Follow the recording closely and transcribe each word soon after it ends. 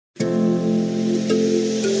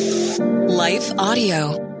Life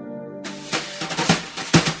Audio.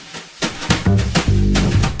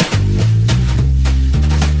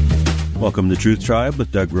 Welcome to Truth Tribe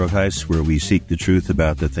with Doug Rotheis, where we seek the truth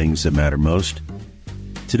about the things that matter most.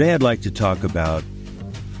 Today I'd like to talk about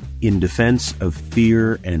in defense of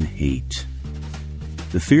fear and hate.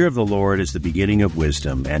 The fear of the Lord is the beginning of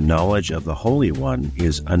wisdom, and knowledge of the Holy One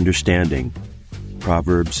is understanding.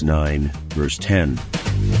 Proverbs 9, verse 10.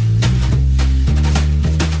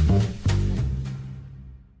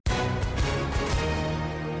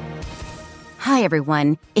 Hi,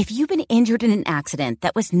 everyone. If you've been injured in an accident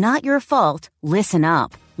that was not your fault, listen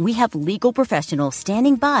up. We have legal professionals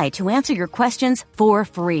standing by to answer your questions for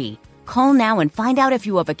free. Call now and find out if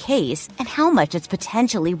you have a case and how much it's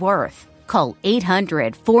potentially worth. Call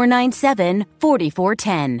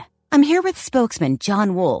 800-497-4410. I'm here with spokesman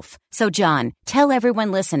John Wolf. So, John, tell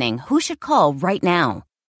everyone listening who should call right now.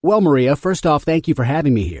 Well, Maria, first off, thank you for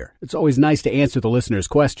having me here. It's always nice to answer the listeners'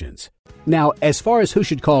 questions. Now, as far as who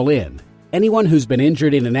should call in, anyone who's been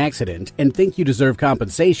injured in an accident and think you deserve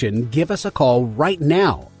compensation, give us a call right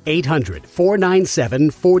now.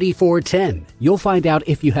 800-497-4410. You'll find out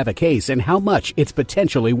if you have a case and how much it's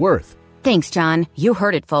potentially worth. Thanks, John. You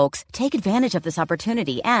heard it, folks. Take advantage of this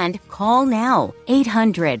opportunity and call now.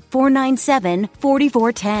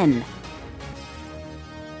 800-497-4410.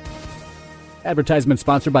 Advertisement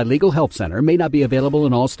sponsored by Legal Help Center. May not be available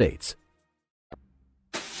in all states.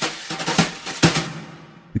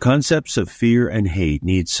 The concepts of fear and hate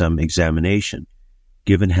need some examination,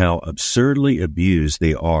 given how absurdly abused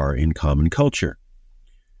they are in common culture.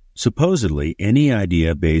 Supposedly, any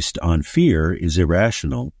idea based on fear is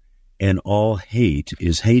irrational, and all hate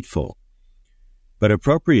is hateful. But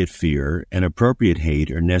appropriate fear and appropriate hate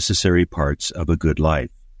are necessary parts of a good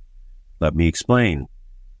life. Let me explain.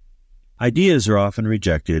 Ideas are often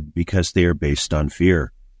rejected because they are based on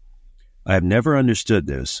fear. I have never understood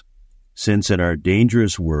this, since in our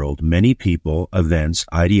dangerous world, many people, events,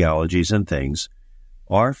 ideologies, and things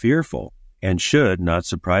are fearful and should, not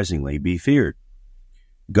surprisingly, be feared.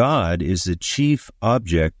 God is the chief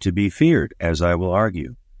object to be feared, as I will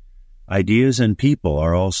argue. Ideas and people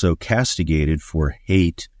are also castigated for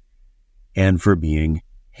hate and for being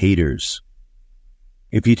haters.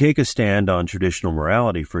 If you take a stand on traditional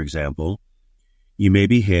morality, for example, you may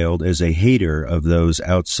be hailed as a hater of those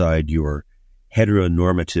outside your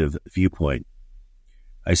heteronormative viewpoint.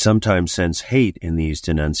 I sometimes sense hate in these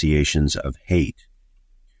denunciations of hate.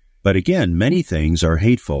 But again, many things are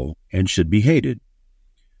hateful and should be hated.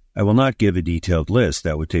 I will not give a detailed list,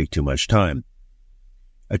 that would take too much time.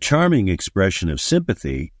 A charming expression of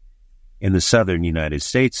sympathy in the southern United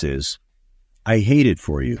States is, I hate it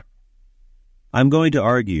for you. I'm going to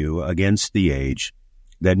argue against the age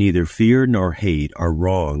that neither fear nor hate are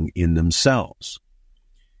wrong in themselves.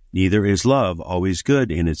 Neither is love always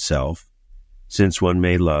good in itself, since one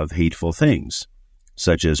may love hateful things,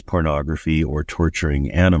 such as pornography or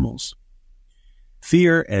torturing animals.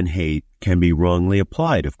 Fear and hate can be wrongly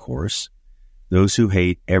applied, of course. Those who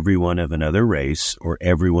hate everyone of another race or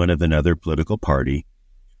everyone of another political party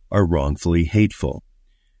are wrongfully hateful.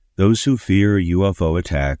 Those who fear UFO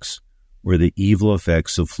attacks or the evil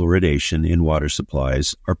effects of fluoridation in water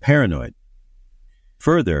supplies are paranoid.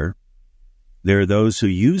 Further, there are those who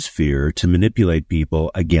use fear to manipulate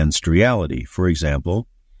people against reality. For example,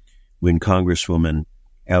 when Congresswoman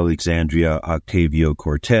Alexandria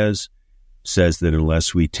Ocasio-Cortez says that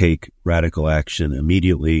unless we take radical action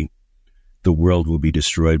immediately, the world will be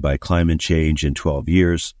destroyed by climate change in 12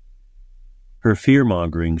 years, her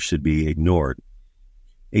fear-mongering should be ignored.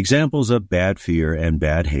 Examples of bad fear and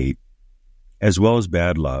bad hate, as well as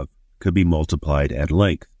bad love, could be multiplied at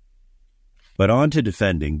length. But on to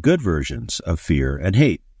defending good versions of fear and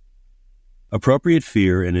hate. Appropriate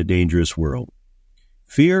fear in a dangerous world.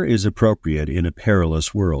 Fear is appropriate in a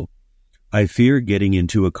perilous world. I fear getting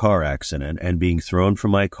into a car accident and being thrown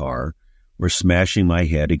from my car or smashing my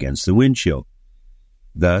head against the windshield.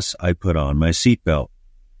 Thus, I put on my seatbelt.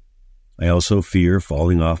 I also fear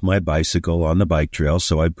falling off my bicycle on the bike trail,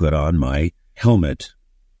 so I put on my helmet.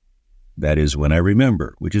 That is when I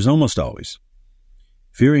remember, which is almost always.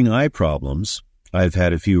 Fearing eye problems, I've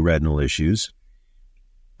had a few retinal issues.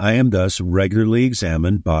 I am thus regularly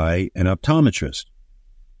examined by an optometrist.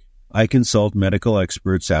 I consult medical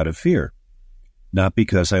experts out of fear, not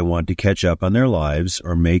because I want to catch up on their lives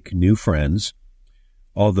or make new friends,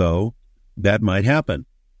 although that might happen.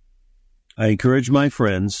 I encourage my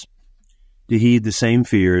friends to heed the same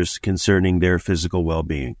fears concerning their physical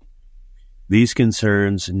well-being. These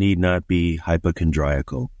concerns need not be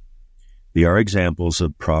hypochondriacal. They are examples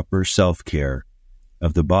of proper self-care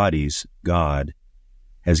of the bodies God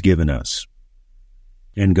has given us.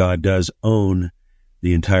 And God does own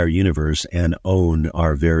the entire universe and own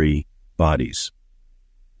our very bodies.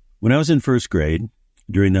 When I was in first grade,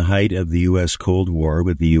 during the height of the U.S. Cold War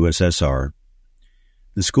with the USSR,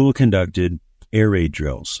 the school conducted air raid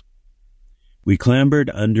drills. We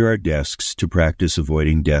clambered under our desks to practice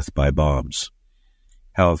avoiding death by bombs.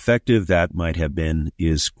 How effective that might have been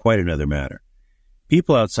is quite another matter.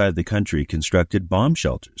 People outside the country constructed bomb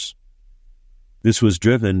shelters. This was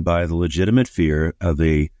driven by the legitimate fear of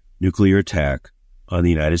a nuclear attack on the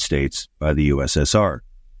United States by the USSR.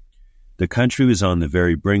 The country was on the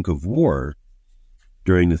very brink of war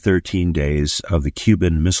during the 13 days of the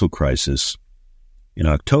Cuban Missile Crisis in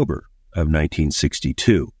October of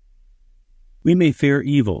 1962. We may fear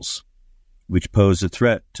evils, which pose a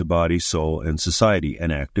threat to body, soul, and society,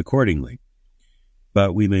 and act accordingly.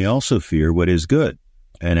 But we may also fear what is good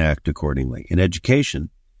and act accordingly. In education,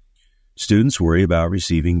 students worry about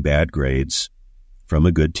receiving bad grades from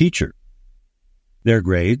a good teacher. Their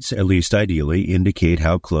grades, at least ideally, indicate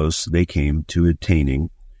how close they came to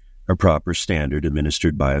attaining a proper standard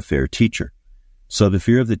administered by a fair teacher. So the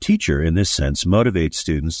fear of the teacher, in this sense, motivates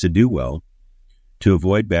students to do well, to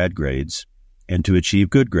avoid bad grades, and to achieve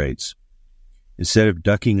good grades. Instead of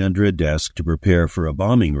ducking under a desk to prepare for a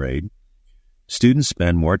bombing raid, students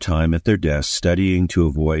spend more time at their desks studying to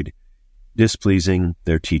avoid displeasing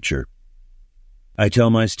their teacher. I tell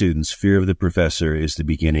my students fear of the professor is the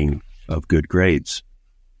beginning of good grades.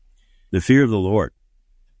 The fear of the Lord.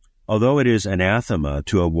 Although it is anathema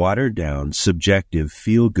to a watered-down, subjective,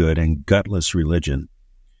 feel-good, and gutless religion,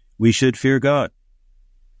 we should fear God.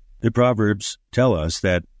 The Proverbs tell us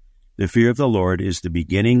that the fear of the Lord is the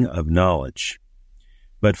beginning of knowledge.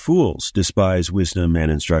 But fools despise wisdom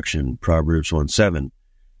and instruction, Proverbs 1:7.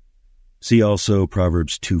 See also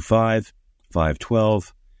Proverbs 2:5,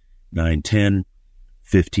 5:12, 9:10,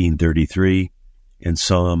 15:33, and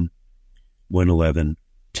Psalm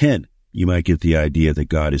 111:10. You might get the idea that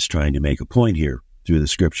God is trying to make a point here through the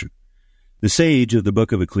scripture. The sage of the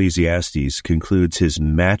book of Ecclesiastes concludes his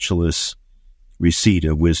matchless receipt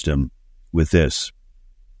of wisdom with this: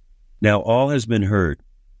 Now all has been heard.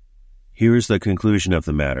 Here is the conclusion of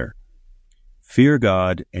the matter. Fear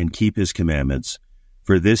God and keep his commandments,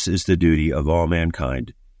 for this is the duty of all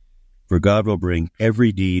mankind. For God will bring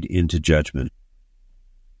every deed into judgment,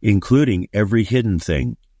 including every hidden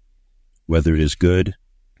thing, whether it is good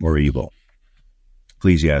or evil.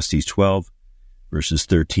 Ecclesiastes 12, verses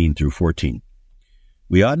 13 through 14.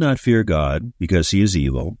 We ought not fear God because he is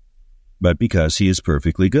evil, but because he is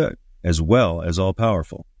perfectly good, as well as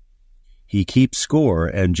all-powerful. He keeps score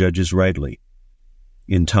and judges rightly.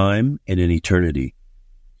 In time and in eternity,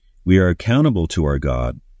 we are accountable to our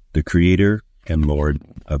God, the Creator and Lord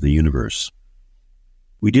of the universe.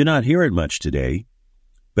 We do not hear it much today,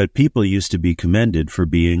 but people used to be commended for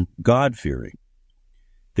being God-fearing.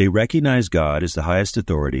 They recognized God as the highest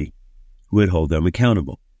authority who would hold them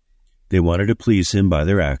accountable. They wanted to please him by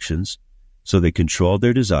their actions, so they controlled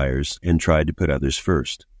their desires and tried to put others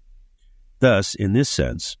first. Thus, in this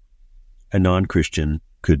sense, a non-Christian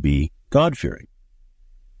could be God-fearing.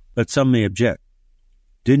 But some may object.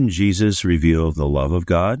 Didn't Jesus reveal the love of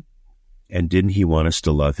God? And didn't he want us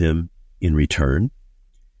to love him in return?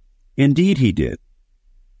 Indeed he did.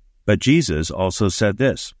 But Jesus also said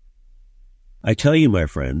this: I tell you, my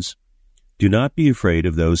friends, do not be afraid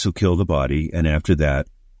of those who kill the body and after that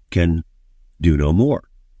can do no more.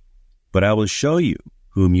 But I will show you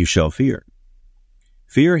whom you shall fear.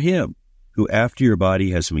 Fear him who after your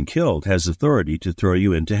body has been killed has authority to throw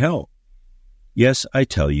you into hell. Yes, I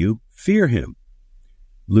tell you, fear him.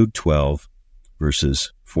 Luke 12,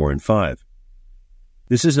 verses 4 and 5.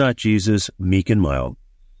 This is not Jesus meek and mild,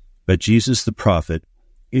 but Jesus the prophet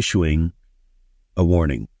issuing a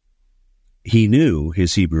warning. He knew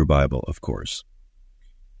his Hebrew Bible, of course.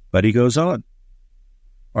 But he goes on.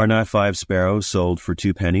 Are not 5 sparrows sold for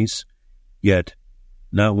 2 pennies? Yet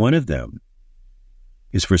not one of them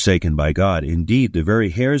is forsaken by God. Indeed, the very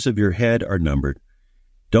hairs of your head are numbered.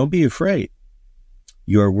 Don't be afraid.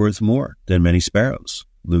 You are worth more than many sparrows.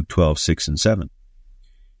 Luke 12, 6 and 7.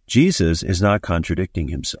 Jesus is not contradicting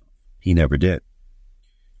himself. He never did.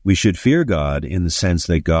 We should fear God in the sense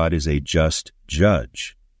that God is a just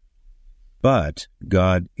judge. But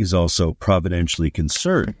God is also providentially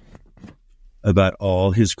concerned about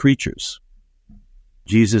all his creatures.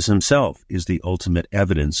 Jesus himself is the ultimate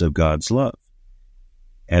evidence of God's love.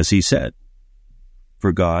 As he said,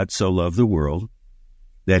 For God so loved the world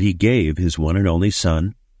that he gave his one and only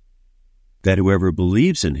Son, that whoever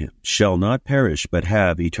believes in him shall not perish but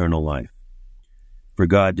have eternal life. For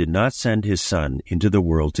God did not send his Son into the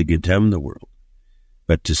world to condemn the world,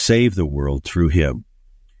 but to save the world through him.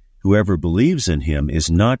 Whoever believes in him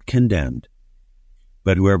is not condemned,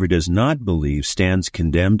 but whoever does not believe stands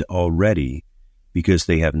condemned already, because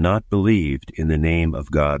they have not believed in the name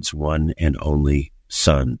of God's one and only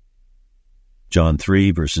Son. John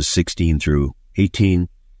 3, verses 16 through 18.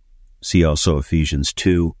 See also Ephesians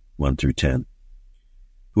 2, 1 through 10.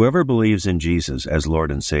 Whoever believes in Jesus as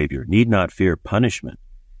Lord and Savior need not fear punishment,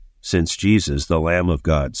 since Jesus, the Lamb of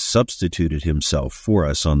God, substituted himself for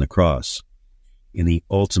us on the cross in the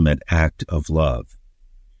ultimate act of love.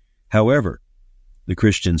 However, the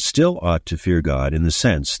Christian still ought to fear God in the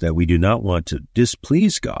sense that we do not want to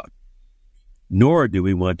displease God, nor do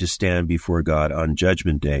we want to stand before God on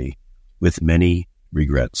Judgment Day with many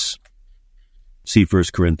regrets. See 1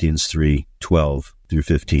 Corinthians 3, 12 through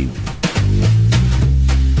 15.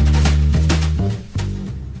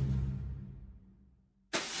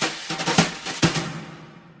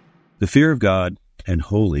 The fear of God and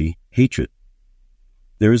holy hatred.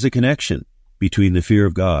 There is a connection between the fear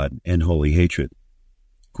of God and holy hatred.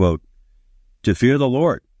 Quote, "To fear the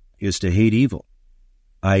Lord is to hate evil.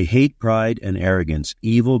 I hate pride and arrogance,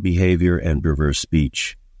 evil behavior, and perverse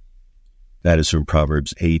speech." That is from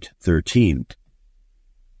Proverbs 8:13.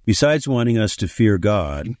 Besides wanting us to fear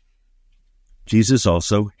God, Jesus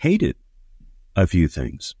also hated a few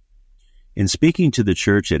things. In speaking to the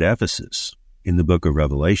church at Ephesus in the book of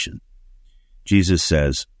Revelation, Jesus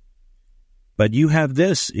says, "But you have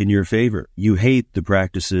this in your favor. You hate the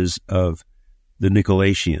practices of the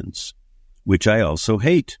Nicolaitans, which I also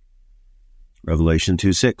hate." Revelation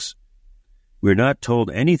 2:6. We're not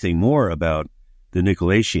told anything more about the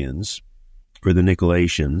Nicolaitans, or the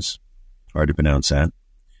Nicolaitans, hard to pronounce that,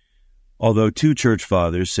 although two church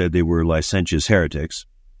fathers said they were licentious heretics,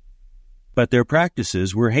 but their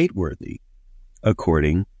practices were hate-worthy,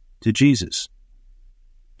 according to Jesus.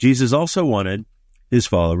 Jesus also wanted his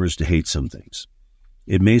followers to hate some things.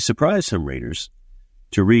 It may surprise some readers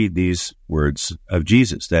to read these words of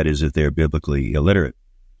Jesus, that is, if they're biblically illiterate.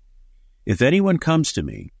 "If anyone comes to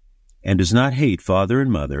me and does not hate father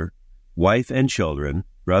and mother, wife and children,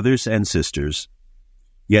 brothers and sisters,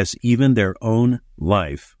 yes, even their own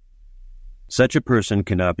life, such a person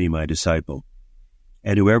cannot be my disciple.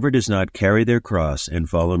 And whoever does not carry their cross and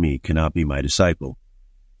follow me cannot be my disciple."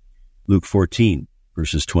 Luke 14,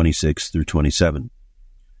 verses 26 through 27.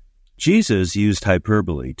 Jesus used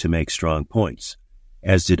hyperbole to make strong points,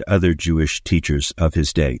 as did other Jewish teachers of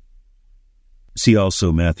his day. See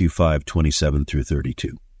also Matthew 5:27 through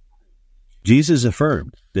 32. Jesus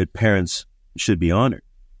affirmed that parents should be honored,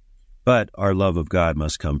 but our love of God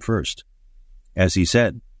must come first. As he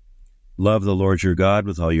said, "Love the Lord your God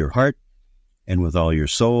with all your heart, and with all your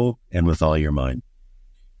soul, and with all your mind.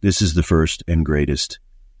 This is the first and greatest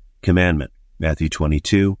commandment." Matthew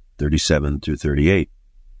 22:37 through 38.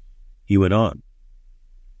 He went on,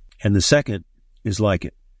 "And the second is like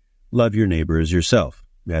it. Love your neighbor as yourself."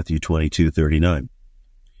 Matthew 22:39.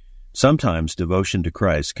 Sometimes devotion to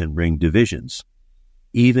Christ can bring divisions,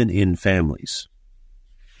 even in families,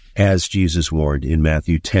 as Jesus warned in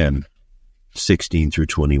Matthew 10:16 through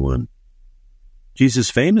 21.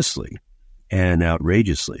 Jesus famously and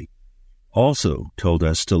outrageously also told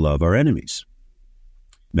us to love our enemies.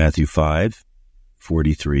 Matthew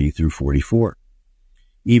 5:43 through 44.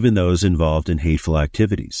 Even those involved in hateful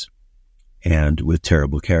activities and with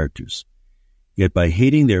terrible characters. Yet by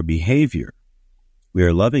hating their behavior, we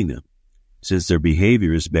are loving them, since their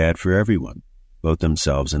behavior is bad for everyone, both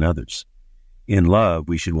themselves and others. In love,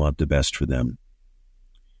 we should want the best for them.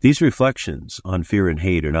 These reflections on fear and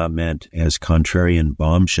hate are not meant as contrarian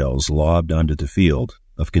bombshells lobbed onto the field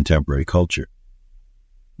of contemporary culture,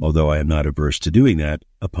 although I am not averse to doing that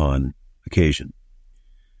upon occasion.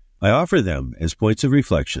 I offer them as points of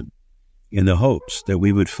reflection in the hopes that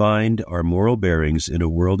we would find our moral bearings in a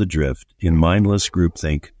world adrift in mindless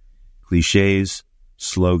groupthink, cliches,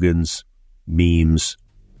 slogans, memes,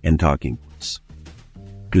 and talking points.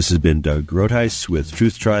 This has been Doug Groothuis with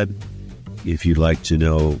Truth Tribe. If you'd like to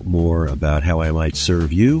know more about how I might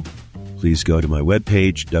serve you, please go to my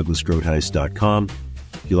webpage, douglasgroothuis.com.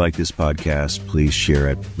 If you like this podcast, please share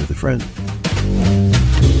it with a friend.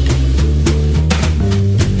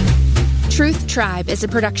 Truth Tribe is a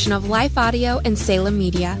production of Life Audio and Salem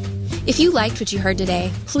Media. If you liked what you heard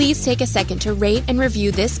today, please take a second to rate and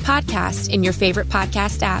review this podcast in your favorite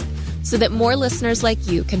podcast app so that more listeners like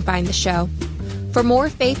you can find the show. For more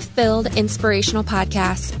faith-filled, inspirational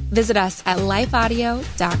podcasts, visit us at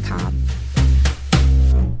lifeaudio.com.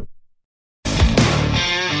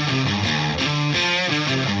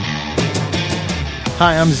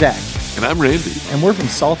 Hi, I'm Zach. And I'm Randy. And we're from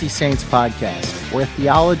Salty Saints Podcast. We're a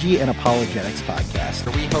theology and apologetics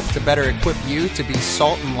podcast. We hope to better equip you to be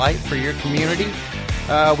salt and light for your community.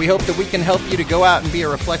 We hope that we can help you to go out and be a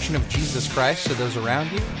reflection of Jesus Christ to those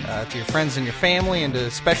around you, to your friends and your family, and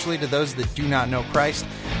especially to those that do not know Christ.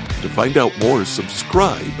 To find out more,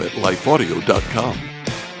 subscribe at lifeaudio.com.